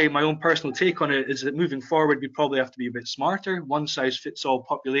again, my own personal take on it is that moving forward, we probably have to be a bit smarter. One size fits all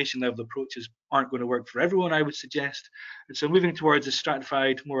population level approaches aren't going to work for everyone, I would suggest. And so moving towards a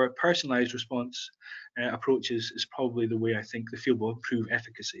stratified, more personalized response approaches is probably the way I think the field will improve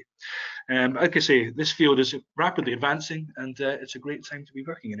efficacy. Like I say, this field is rapidly advancing and it's a great time to be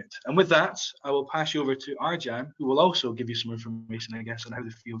working in it. And with that, I will pass you over to Arjan, who will also give you some information, I guess, on how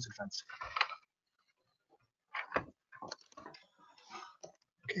the field's advancing.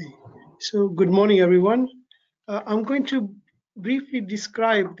 Okay, so good morning, everyone. I'm going to briefly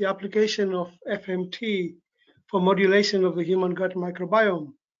describe the application of FMT for modulation of the human gut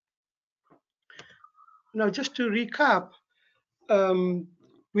microbiome. Now, just to recap,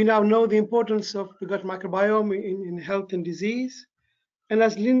 we now know the importance of the gut microbiome in health and disease. And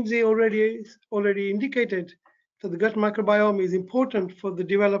as Lindsay already indicated, that the gut microbiome is important for the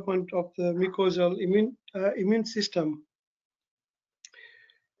development of the mucosal immune system.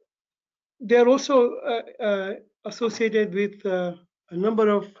 They are also associated with a number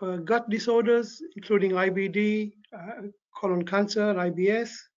of gut disorders, including IBD, colon cancer, IBS,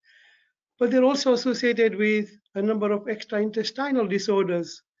 but they're also associated with a number of extraintestinal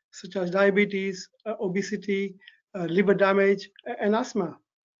disorders, such as diabetes, obesity, liver damage, and asthma.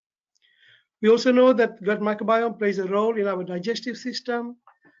 We also know that gut microbiome plays a role in our digestive system,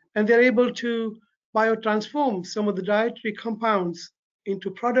 and they're able to biotransform some of the dietary compounds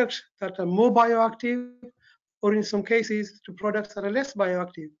into products that are more bioactive, or in some cases to products that are less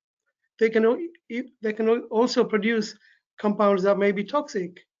bioactive. They can also produce compounds that may be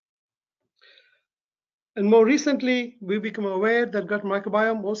toxic. And more recently, we've become aware that gut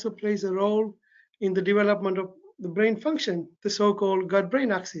microbiome also plays a role in the development of the brain function, the so-called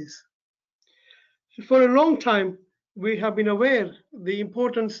gut-brain axis. For a long time, we have been aware the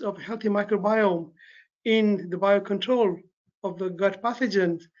importance of healthy microbiome in the biocontrol of the gut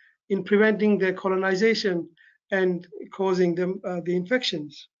pathogens in preventing their colonization and causing them the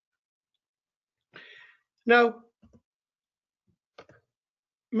infections. Now,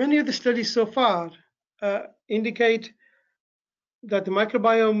 many of the studies so far indicate that the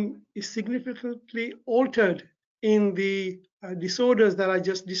microbiome is significantly altered in the disorders that I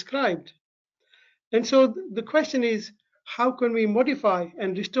just described. And so the question is, how can we modify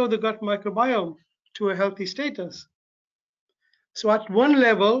and restore the gut microbiome to a healthy status? So at one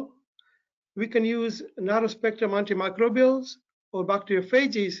level, we can use narrow spectrum antimicrobials or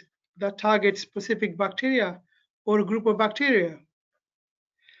bacteriophages that target specific bacteria or a group of bacteria.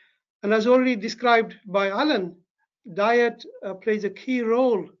 And as already described by Alan, diet plays a key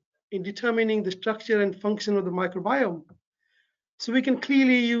role in determining the structure and function of the microbiome. So we can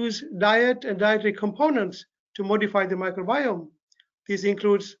clearly use diet and dietary components to modify the microbiome. This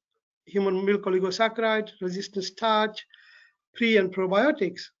includes human milk oligosaccharide, resistant starch, pre and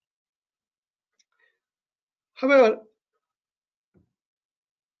probiotics. However,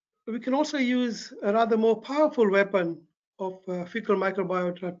 we can also use a rather more powerful weapon of fecal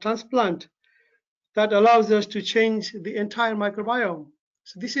microbiota transplant that allows us to change the entire microbiome.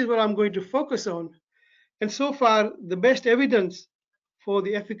 So this is what I'm going to focus on. And so far, the best evidence for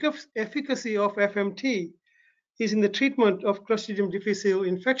the efficacy of FMT is in the treatment of Clostridium difficile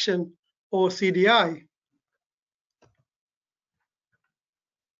infection, or CDI.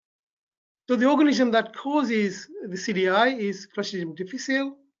 So the organism that causes the CDI is Clostridium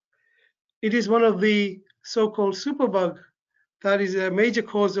difficile. It is one of the so-called superbug that is a major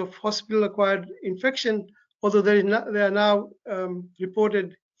cause of hospital-acquired infection, although there are now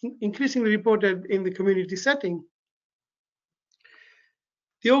reported increasingly reported in the community setting.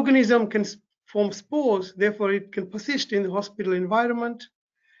 The organism can form spores, therefore it can persist in the hospital environment,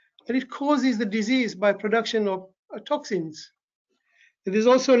 and it causes the disease by production of toxins. There is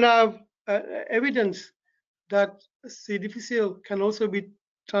also now evidence that C. difficile can also be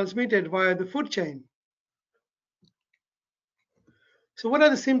transmitted via the food chain. So what are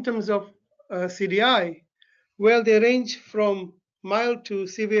the symptoms of CDI? Well, they range from mild to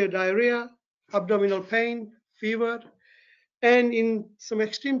severe diarrhea, abdominal pain, fever, and in some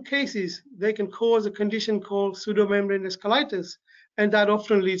extreme cases, they can cause a condition called pseudomembranous colitis, and that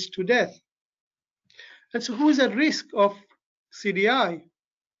often leads to death. And so who is at risk of CDI?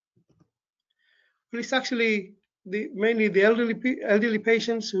 Well, it's actually mainly the elderly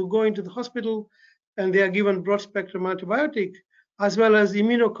patients who go into the hospital and they are given broad-spectrum antibiotic, as well as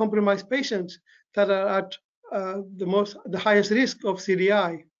immunocompromised patients that are at the highest risk of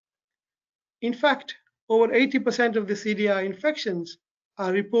CDI. In fact, over 80% of the CDI infections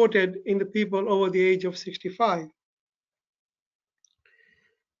are reported in the people over the age of 65.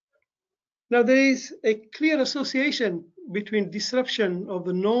 Now, there is a clear association between disruption of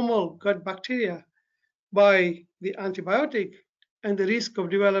the normal gut bacteria by the antibiotic and the risk of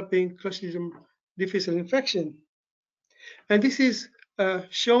developing Clostridium difficile infection. And this is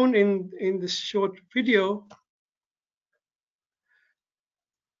shown in this short video.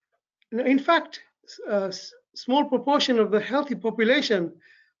 In fact, a small proportion of the healthy population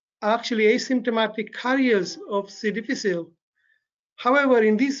are actually asymptomatic carriers of C. difficile. However,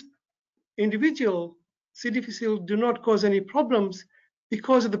 in this individual, C. difficile do not cause any problems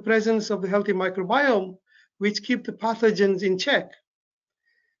because of the presence of the healthy microbiome, which keep the pathogens in check.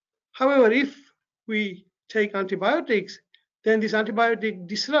 However, if we take antibiotics, then this antibiotic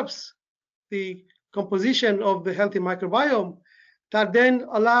disrupts the composition of the healthy microbiome that then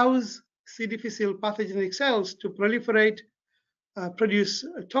allows C. difficile pathogenic cells to proliferate, produce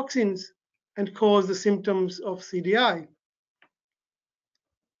toxins, and cause the symptoms of CDI.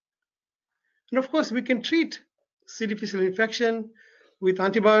 And of course, we can treat C. difficile infection with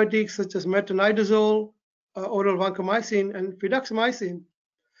antibiotics such as metronidazole, oral vancomycin, and fidaxomicin.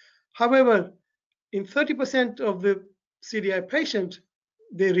 However, in 30% of the CDI patients,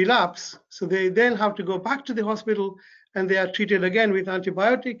 they relapse. So they then have to go back to the hospital and they are treated again with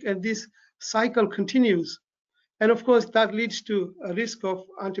antibiotic, and this cycle continues. And of course, that leads to a risk of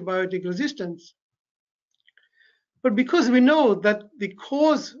antibiotic resistance. But because we know that the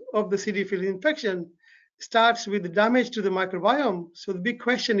cause of the C. difficile infection starts with the damage to the microbiome, so the big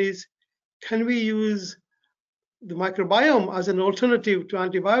question is, can we use the microbiome as an alternative to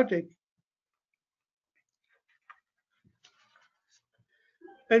antibiotic?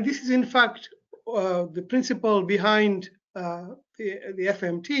 And this is in fact the principle behind the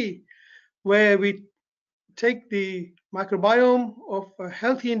FMT, where we take the microbiome of a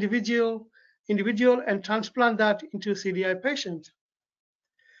healthy individual and transplant that into a CDI patient.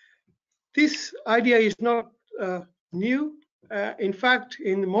 This idea is not new. In fact,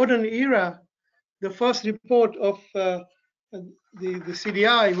 in the modern era, the first report of the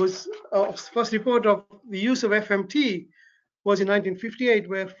CDI was first report of the use of FMT was in 1958,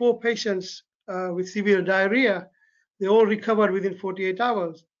 where 4 patients with severe diarrhea, they all recovered within 48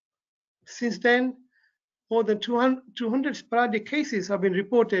 hours. Since then, more than 200 sporadic cases have been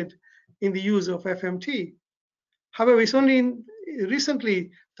reported in the use of FMT. However, it's only recently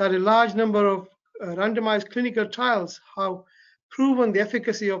that a large number of randomized clinical trials have proven the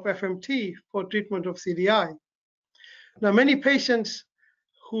efficacy of FMT for treatment of CDI. Now, many patients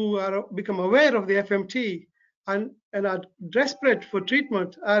who become aware of the FMT and are desperate for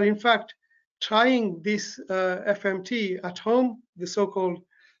treatment are in fact trying this FMT at home, the so-called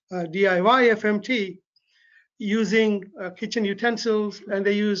DIY FMT, using kitchen utensils, and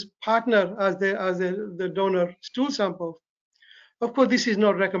they use partner as the donor stool sample. Of course, this is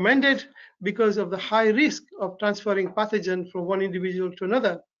not recommended because of the high risk of transferring pathogen from one individual to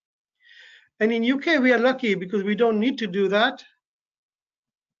another. And in UK, we are lucky because we don't need to do that.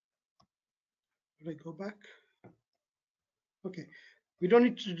 Let me go back. Okay, we don't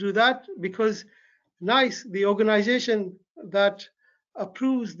need to do that because NICE, the organization that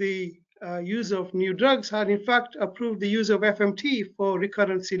approves the use of new drugs, had in fact approved the use of FMT for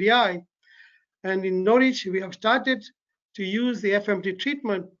recurrent CDI. And in Norwich, we have started to use the FMT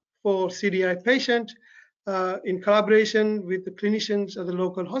treatment for CDI patient in collaboration with the clinicians at the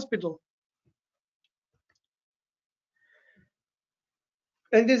local hospital.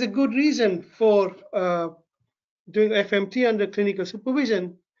 And there's a good reason for doing FMT under clinical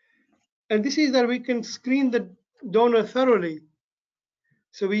supervision. And this is that we can screen the donor thoroughly.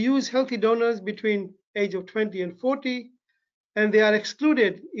 So we use healthy donors between age of 20 and 40, and they are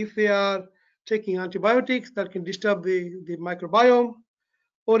excluded if they are taking antibiotics that can disturb the microbiome,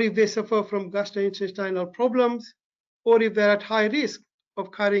 or if they suffer from gastrointestinal problems, or if they're at high risk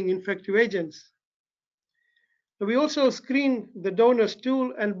of carrying infective agents. We also screen the donor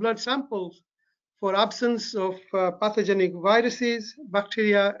stool and blood samples for absence of pathogenic viruses,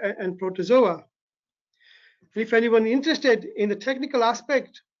 bacteria, and protozoa. If anyone interested in the technical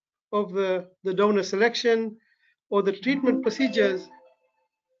aspect of the donor selection or the treatment procedures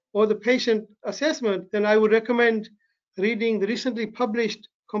or the patient assessment, then I would recommend reading the recently published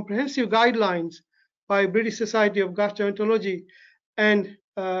comprehensive guidelines by British Society of Gastroenterology and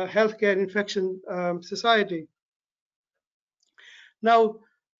Healthcare Infection Society. Now,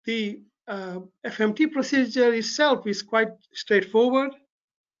 the FMT procedure itself is quite straightforward.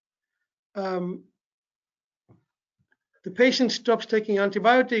 The patient stops taking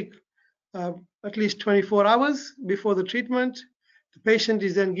antibiotic at least 24 hours before the treatment. The patient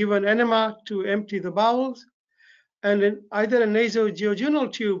is then given enema to empty the bowels, and then either a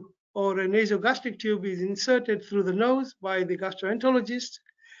nasojejunal tube or a nasogastric tube is inserted through the nose by the gastroenterologist.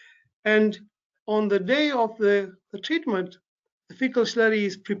 And on the day of the treatment, the fecal slurry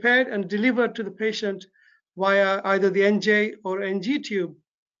is prepared and delivered to the patient via either the NJ or NG tube.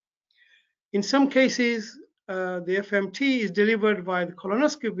 In some cases, the FMT is delivered via the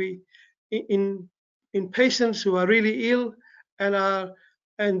colonoscopy in patients who are really ill and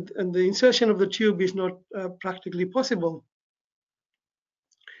the insertion of the tube is not practically possible.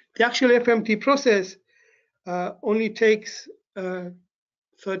 The actual FMT process only takes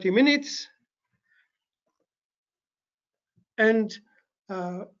 30 minutes, and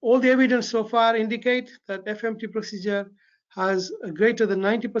all the evidence so far indicate that FMT procedure has a greater than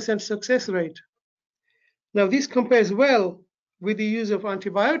 90% success rate. Now, this compares well with the use of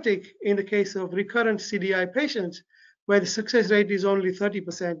antibiotic in the case of recurrent CDI patients, where the success rate is only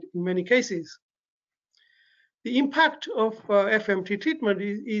 30% in many cases. The impact of FMT treatment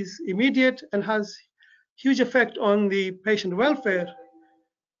is immediate and has huge effect on the patient welfare.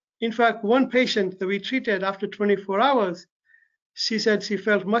 In fact, one patient that we treated after 24 hours, she said she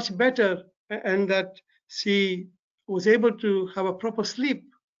felt much better and that she was able to have a proper sleep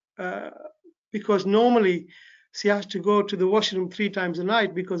because normally she has to go to the washroom 3 times a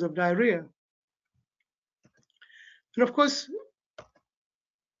night because of diarrhea. And of course,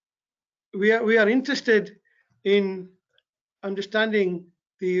 we are interested in understanding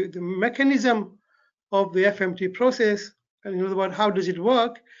the mechanism of the FMT process, and in other words, how does it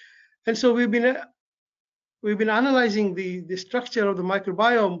work? And so we've been analyzing the structure of the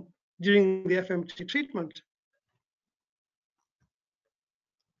microbiome during the FMT treatment.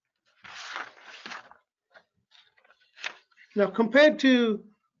 Now, compared to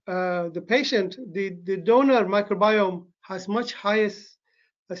the patient, the donor microbiome has much higher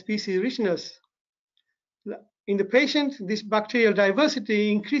species richness. In the patient, this bacterial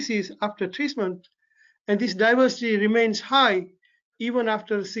diversity increases after treatment, and this diversity remains high even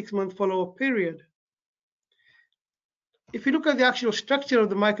after a 6-month follow-up period. If you look at the actual structure of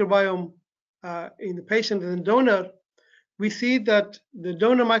the microbiome in the patient and the donor, we see that the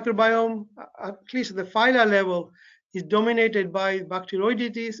donor microbiome, at least at the phyla level, is dominated by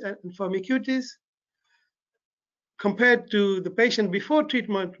Bacteroidetes and Firmicutes, compared to the patient before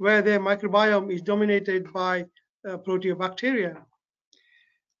treatment, where their microbiome is dominated by Proteobacteria.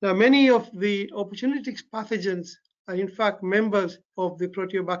 Now, many of the opportunistic pathogens are in fact members of the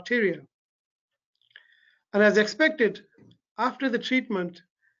Proteobacteria. And as expected, after the treatment,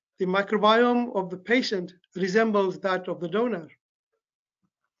 the microbiome of the patient resembles that of the donor.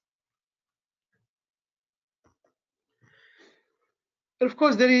 Of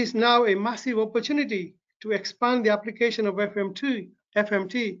course, there is now a massive opportunity to expand the application of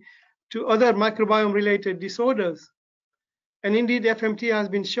FMT to other microbiome-related disorders. And indeed, FMT has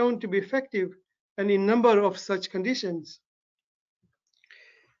been shown to be effective in a number of such conditions.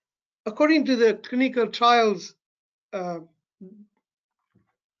 According to the clinical trials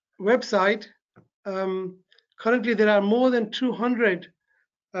website, currently there are more than 200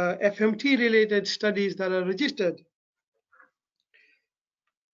 FMT-related studies that are registered.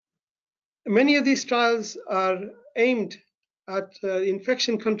 Many of these trials are aimed at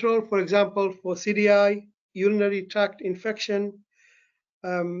infection control, for example, for CDI, urinary tract infection,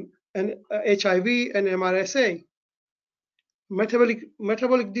 and HIV and MRSA.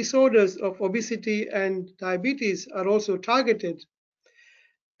 Metabolic disorders of obesity and diabetes are also targeted,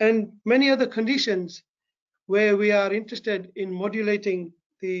 and many other conditions where we are interested in modulating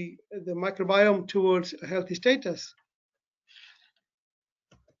the microbiome towards a healthy status.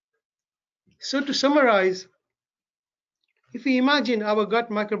 So to summarize, if we imagine our gut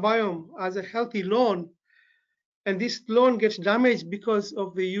microbiome as a healthy lawn, and this lawn gets damaged because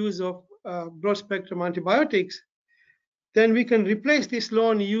of the use of broad-spectrum antibiotics, then we can replace this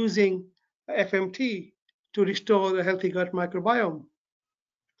lawn using FMT to restore the healthy gut microbiome.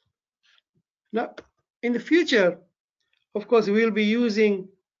 Now, in the future, of course, we'll be using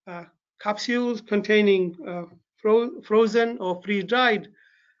capsules containing frozen or freeze-dried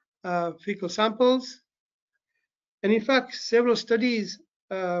fecal samples. And in fact, several studies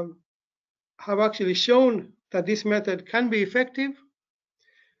have actually shown that this method can be effective.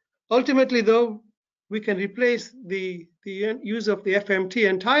 Ultimately, though, we can replace the use of the FMT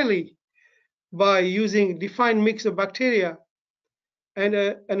entirely by using defined mix of bacteria. And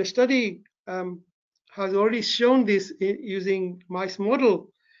a study has already shown this using mice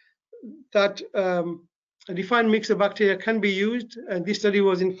model that a defined mix of bacteria can be used. And this study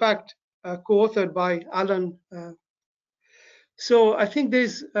was in fact co-authored by Alan. So I think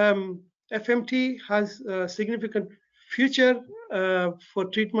there's FMT has a significant future for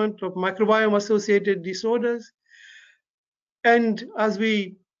treatment of microbiome-associated disorders. And as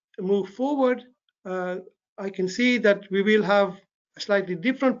we move forward, I can see that we will have slightly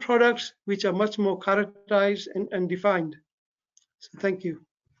different products which are much more characterized and defined. So thank you.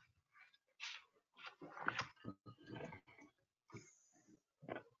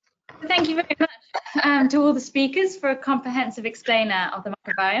 Thank you very much to all the speakers for a comprehensive explainer of the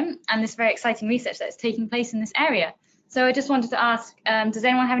microbiome and this very exciting research that's taking place in this area. So I just wanted to ask, does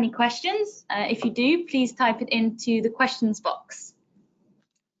anyone have any questions? If you do, please type it into the questions box.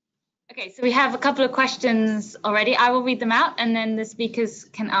 Okay, so we have a couple of questions already. I will read them out and then the speakers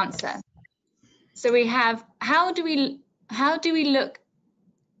can answer. So we have, how do we look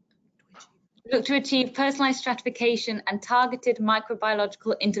to achieve personalized stratification and targeted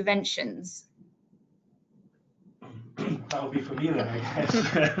microbiological interventions? That would be for me then, I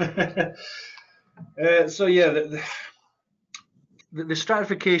guess. So yeah, the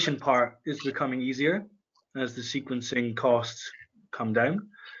stratification part is becoming easier as the sequencing costs come down.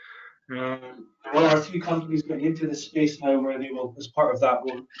 There are a few companies getting into this space now where they will, as part of that,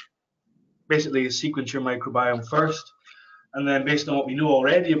 will basically sequence your microbiome first, and then based on what we know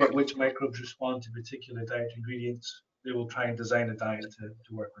already about which microbes respond to particular diet ingredients, they will try and design a diet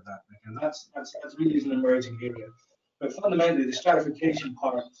to work with that. And that's really an emerging area. But fundamentally, the stratification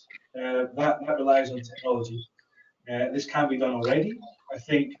part, that relies on technology. This can be done already. I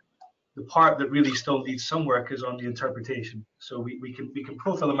think the part that really still needs some work is on the interpretation. So we can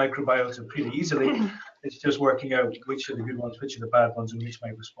profile the microbiota pretty easily. It's just working out which are the good ones, which are the bad ones, and which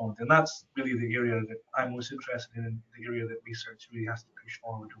might respond. And that's really the area that I'm most interested in, and the area that research really has to push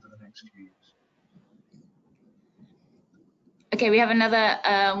forward over the next few years. Okay, we have another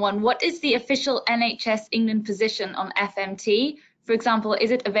one. What is the official NHS England position on FMT? For example,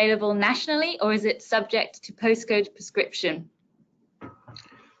 is it available nationally or is it subject to postcode prescription?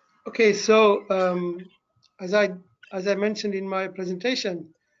 Okay, so as I mentioned in my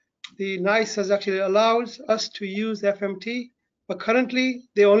presentation, the NICE has actually allowed us to use FMT, but currently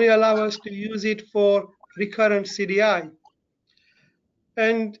they only allow us to use it for recurrent CDI.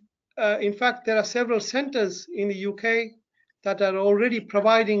 And in fact, there are several centers in the UK that are already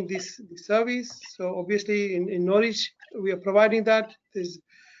providing this service. So obviously in Norwich, we are providing that.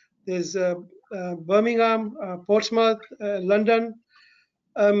 There's Birmingham, Portsmouth, London.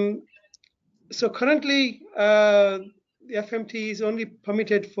 So currently, the FMT is only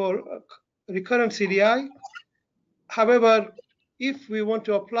permitted for recurrent CDI. However, if we want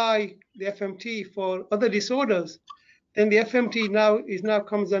to apply the FMT for other disorders, then the FMT now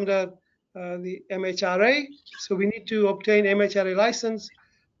comes under the MHRA. So we need to obtain MHRA license,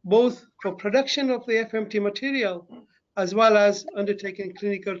 both for production of the FMT material, as well as undertaking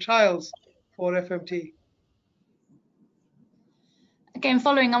clinical trials for FMT. Again,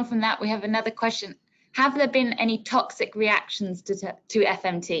 following on from that, we have another question. Have there been any toxic reactions to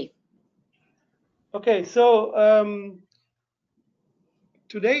FMT? Okay, so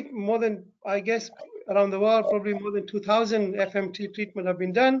to date, more than, I guess, around the world, probably more than 2,000 FMT treatment have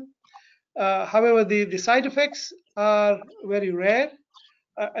been done. However, the side effects are very rare,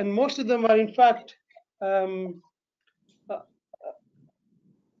 and most of them are in fact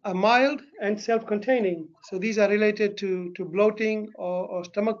are mild and self-containing. So these are related to bloating or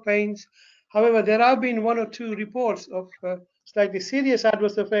stomach pains. However, there have been 1 or 2 reports of slightly serious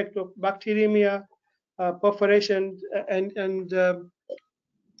adverse effect of bacteremia, perforation, and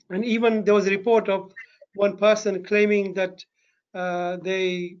even there was a report of one person claiming that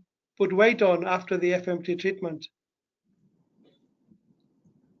they put weight on after the FMT treatment.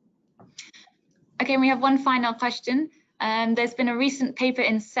 Okay, we have one final question. There's been a recent paper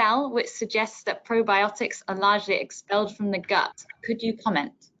in Cell which suggests that probiotics are largely expelled from the gut. Could you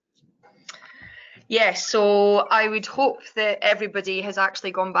comment? Yes, so I would hope that everybody has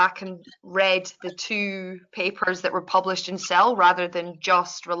actually gone back and read the 2 papers that were published in Cell rather than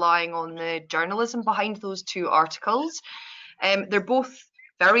just relying on the journalism behind those 2 articles. They're both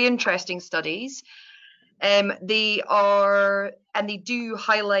very interesting studies. They do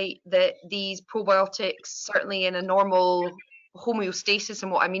highlight that these probiotics, certainly in a normal homeostasis,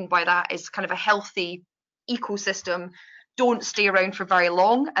 and what I mean by that is kind of a healthy ecosystem, don't stay around for very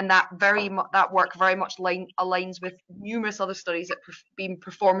long, and that work very much aligns with numerous other studies that have been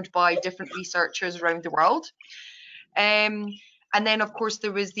performed by different researchers around the world. And then, of course,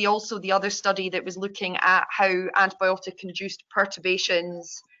 there was also the other study that was looking at how antibiotic-induced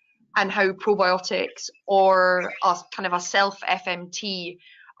perturbations and how probiotics or kind of a self-FMT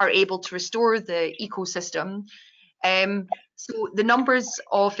are able to restore the ecosystem. So the numbers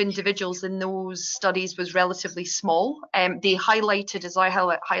of individuals in those studies was relatively small. They highlighted, as I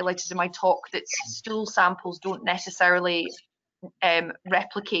highlighted in my talk, that stool samples don't necessarily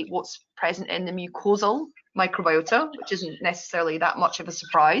replicate what's present in the mucosal microbiota, which isn't necessarily that much of a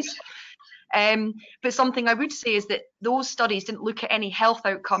surprise. But something I would say is that those studies didn't look at any health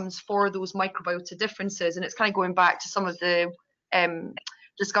outcomes for those microbiota differences, and it's kind of going back to some of the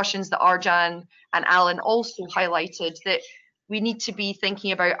discussions that Arjan and Alan also highlighted, that we need to be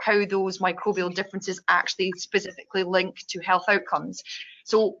thinking about how those microbial differences actually specifically link to health outcomes.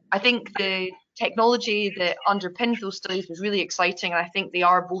 So I think the technology that underpinned those studies was really exciting, and I think they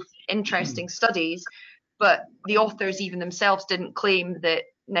are both interesting studies, but the authors even themselves didn't claim that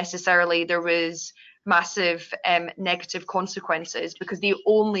necessarily there was massive negative consequences, because they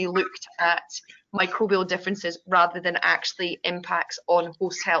only looked at microbial differences rather than actually impacts on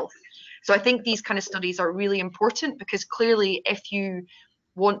host health. So I think these kind of studies are really important, because clearly if you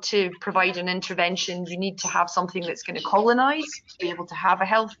want to provide an intervention, you need to have something that's going to colonize to be able to have a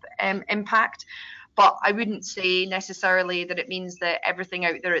health impact. But I wouldn't say necessarily that it means that everything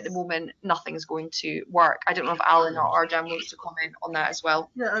out there at the moment, nothing's going to work. I don't know if Alan or Arjan wants to comment on that as well.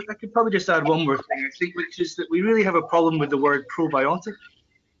 Yeah, I could probably just add one more thing, I think, which is that we really have a problem with the word probiotic,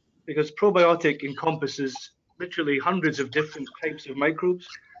 because probiotic encompasses literally hundreds of different types of microbes.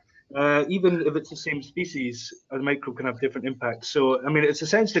 Even if it's the same species, a microbe can have different impacts. So, I mean, it's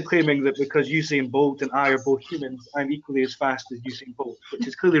essentially claiming that because Usain Bolt and I are both humans, I'm equally as fast as Usain Bolt, which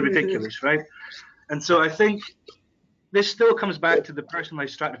is clearly ridiculous, right? And so I think this still comes back to the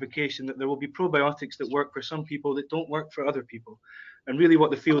personalized stratification, that there will be probiotics that work for some people that don't work for other people. And really what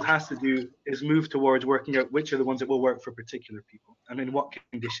the field has to do is move towards working out which are the ones that will work for particular people and in what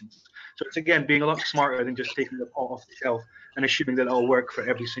conditions. So it's, again, being a lot smarter than just taking the pot off the shelf and assuming that it'll work for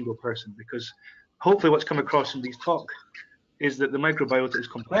every single person, because hopefully what's come across in these talks is that the microbiota is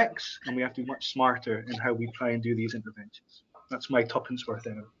complex, and we have to be much smarter in how we try and do these interventions. That's my tuppence worth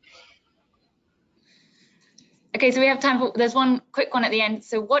anyway. Okay, so we have time for, there's one quick one at the end.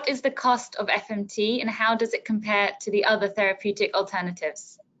 So what is the cost of FMT and how does it compare to the other therapeutic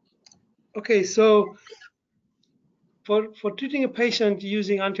alternatives? Okay, so for treating a patient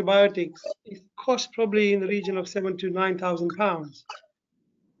using antibiotics, it costs probably in the region of £7,000 to £9,000.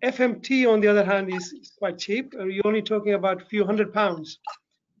 FMT, on the other hand, is quite cheap. You're only talking about a few £100s.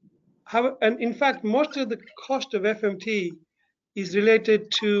 And in fact, most of the cost of FMT is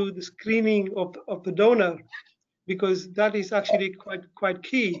related to the screening of the donor, because that is actually quite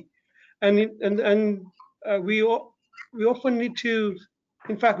key. And we often need to,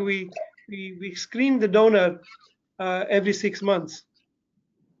 in fact, we screen the donor every 6 months.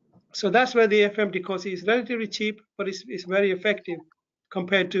 So that's where the FMT cost is relatively cheap, but it's very effective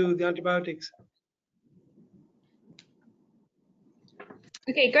compared to the antibiotics.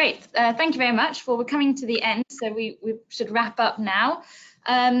 Okay, great. Thank you very much. Well, we're coming to the end, so we should wrap up now.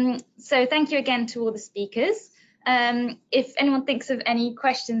 So thank you again to all the speakers. If anyone thinks of any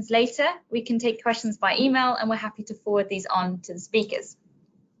questions later, we can take questions by email, and we're happy to forward these on to the speakers.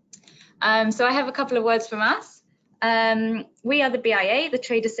 So I have a couple of words from us. We are the BIA, the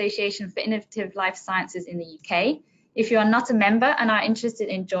Trade Association for Innovative Life Sciences in the UK. If you are not a member and are interested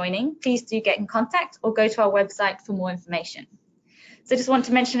in joining, please do get in contact or go to our website for more information. So I just want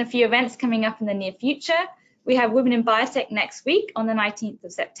to mention a few events coming up in the near future. We have Women in Biotech next week on the 19th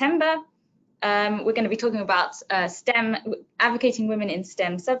of September. We're going to be talking about STEM, advocating women in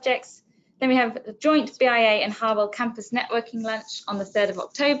STEM subjects. Then we have a joint BIA and Harwell campus networking lunch on the 3rd of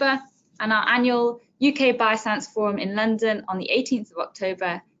October, and our annual UK Bioscience Forum in London on the 18th of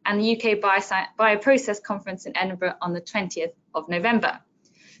October, and the UK Bioprocess Conference in Edinburgh on the 20th of November.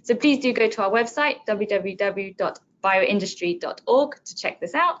 So please do go to our website, www.bioindustry.org, to check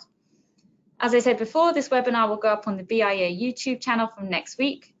this out. As I said before, this webinar will go up on the BIA YouTube channel from next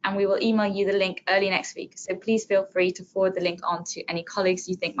week, and we will email you the link early next week. So please feel free to forward the link on to any colleagues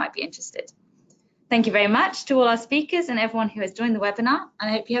you think might be interested. Thank you very much to all our speakers and everyone who has joined the webinar, and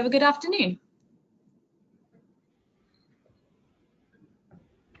I hope you have a good afternoon.